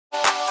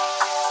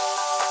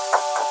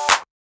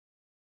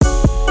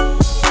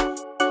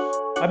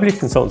I believe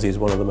consultancy is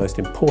one of the most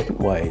important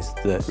ways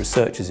that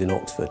researchers in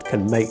Oxford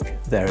can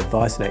make their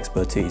advice and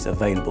expertise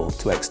available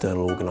to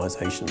external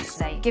organisations.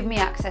 They give me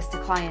access to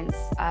clients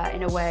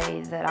in a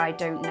way that I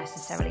don't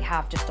necessarily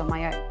have just on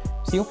my own.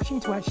 It's the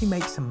opportunity to actually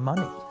make some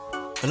money.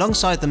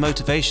 Alongside the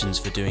motivations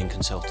for doing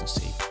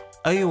consultancy,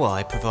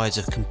 OUI provides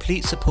a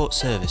complete support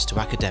service to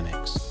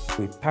academics.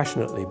 We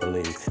passionately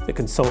believe that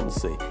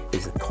consultancy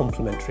is a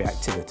complementary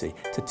activity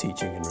to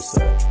teaching and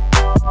research.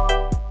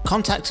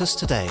 Contact us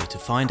today to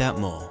find out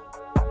more.